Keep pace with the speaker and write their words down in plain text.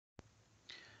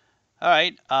All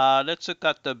right, let's look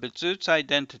at the Bezout's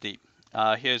identity.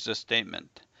 Here's the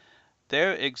statement.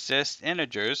 There exist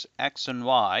integers x and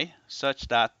y such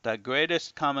that the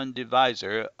greatest common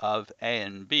divisor of a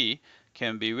and b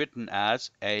can be written as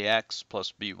ax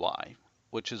plus by,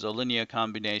 which is a linear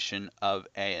combination of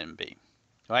a and b.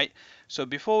 Right? So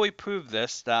before we prove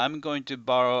this, I'm going to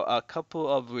borrow a couple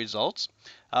of results.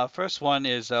 First one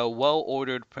is a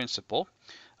well-ordered principle,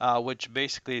 which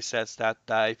basically says that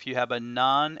if you have a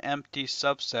non-empty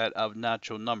subset of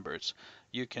natural numbers,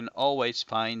 you can always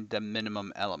find the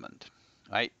minimum element.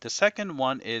 Right? The second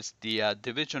one is the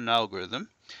division algorithm.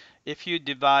 If you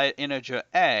divide integer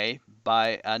a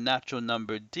by a natural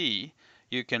number d,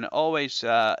 you can always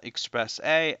express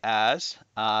a as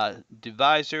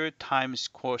divisor times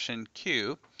quotient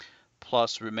q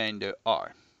plus remainder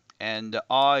r. And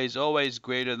r is always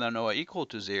greater than or equal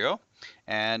to 0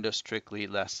 and strictly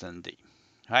less than d.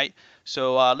 Right?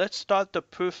 So let's start the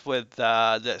proof with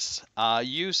this.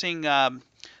 Using a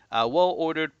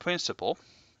well-ordered principle,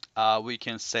 we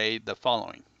can say the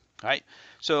following. Right?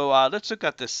 So let's look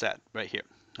at this set right here.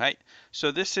 Right?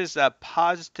 So this is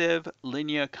positive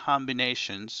linear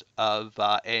combinations of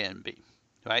a and b.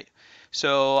 Right?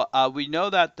 So we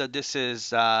know that this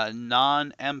is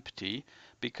non-empty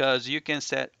because you can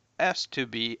set s to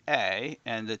be a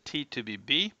and the t to be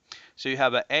b. So you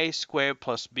have a squared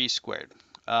plus b squared.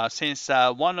 Since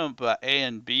one of a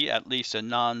and b at least are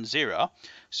non-zero,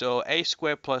 so a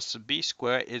squared plus b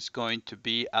squared is going to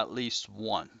be at least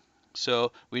 1.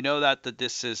 So we know that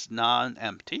this is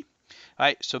non-empty.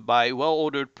 Right? So by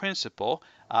well-ordered principle,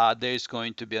 there's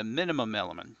going to be a minimum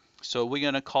element. So we're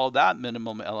going to call that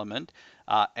minimum element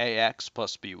ax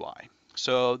plus by.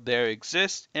 So there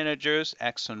exist integers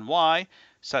x and y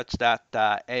such that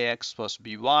ax plus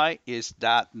by is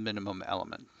that minimum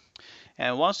element.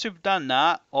 And once you've done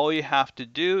that, all you have to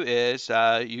do is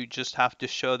you just have to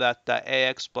show that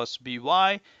ax plus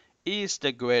by is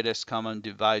the greatest common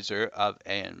divisor of a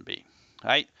and b.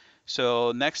 Right?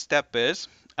 So next step is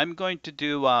I'm going to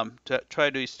do to try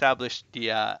to establish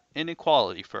the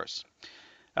inequality first.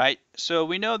 Right? So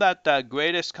we know that the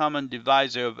greatest common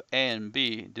divisor of a and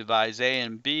b divides a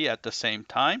and b at the same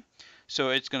time. So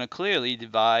it's going to clearly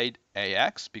divide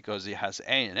ax because it has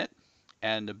a in it,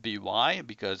 and by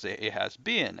because it has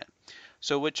b in it.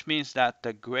 So which means that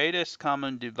the greatest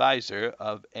common divisor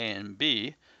of a and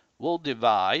b will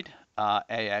divide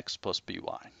ax plus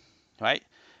by. Right?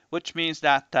 Which means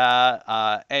that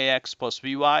ax plus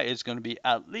by is going to be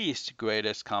at least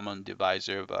greatest common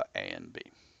divisor of a and b.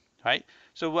 Right?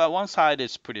 So one side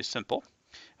is pretty simple.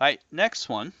 Right? Next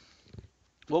one,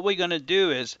 what we're going to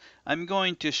do is I'm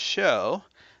going to show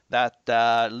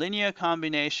that linear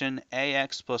combination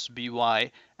ax plus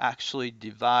by actually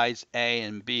divides a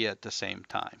and b at the same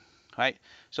time. Right?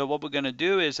 So what we're going to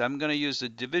do is I'm going to use the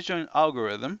division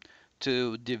algorithm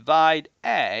to divide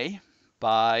a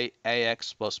by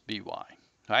ax plus by.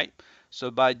 Right?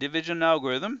 So by division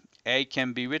algorithm, a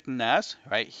can be written as,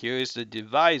 right, here is the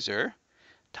divisor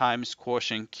times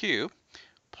quotient q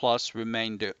plus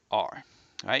remainder r.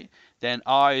 Right? Then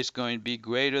r is going to be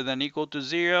greater than or equal to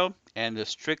 0 and is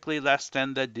strictly less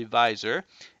than the divisor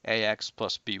ax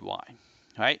plus by.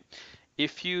 Right?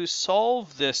 If you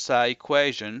solve this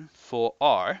equation for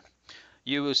r,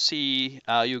 you will see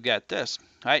you get this.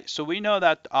 Right? So we know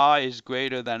that r is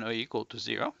greater than or equal to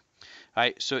 0.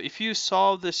 Right? So if you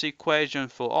solve this equation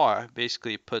for r,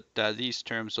 basically put these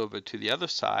terms over to the other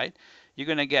side, you're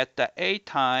going to get a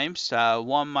times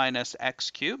 1 minus x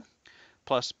cubed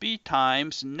plus b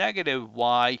times negative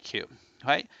y cubed.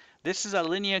 Right? This is a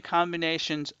linear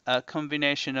combination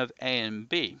of a and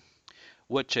b,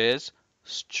 which is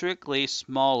strictly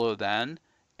smaller than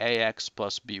ax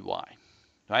plus by.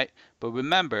 Right? But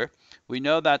remember, we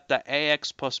know that the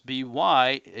ax plus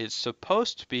by is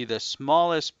supposed to be the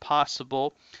smallest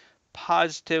possible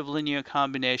positive linear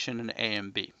combination in a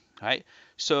and b. Right?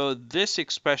 So this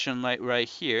expression right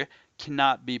here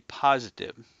cannot be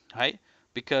positive. Right?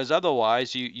 Because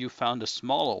otherwise you found a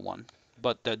smaller one.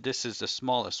 But this is the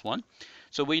smallest one.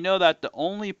 So we know that the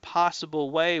only possible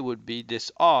way would be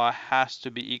this r has to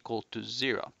be equal to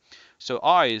 0. So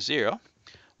r is 0.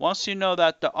 Once you know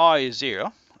that the r is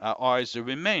 0, r is the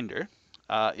remainder.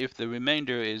 If the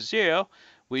remainder is 0,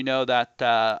 we know that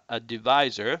a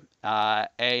divisor,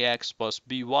 ax plus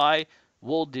by,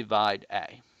 will divide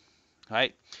a.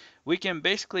 Right? We can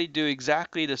basically do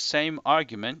exactly the same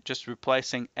argument, just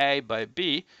replacing a by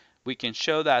b. We can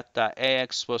show that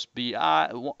ax plus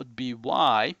by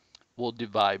will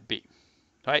divide b.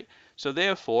 Right? So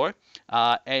therefore,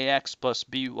 ax plus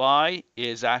by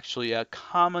is actually a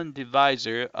common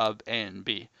divisor of a and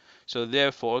b. So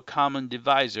therefore, common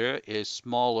divisor is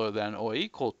smaller than or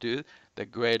equal to the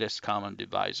greatest common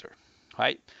divisor,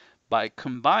 right? By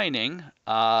combining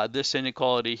this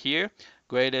inequality here,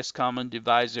 greatest common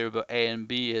divisor of a and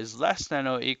b is less than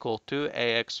or equal to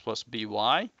ax plus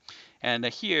by. And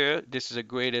here, this is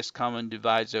a greatest common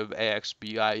divisor of ax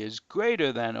bi is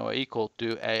greater than or equal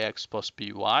to ax plus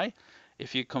by.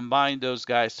 If you combine those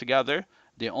guys together,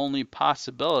 the only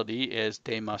possibility is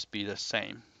they must be the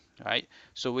same, right?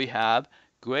 So we have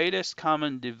greatest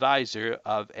common divisor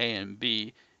of a and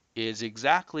b is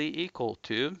exactly equal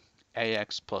to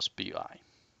ax plus bi,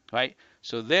 right?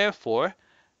 So therefore,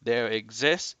 there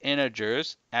exists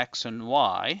integers x and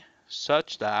y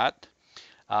such that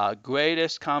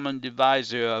greatest common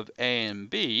divisor of a and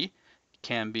b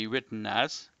can be written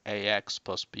as ax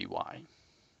plus by,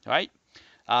 right?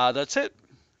 That's it.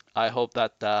 I hope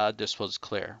that this was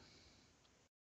clear.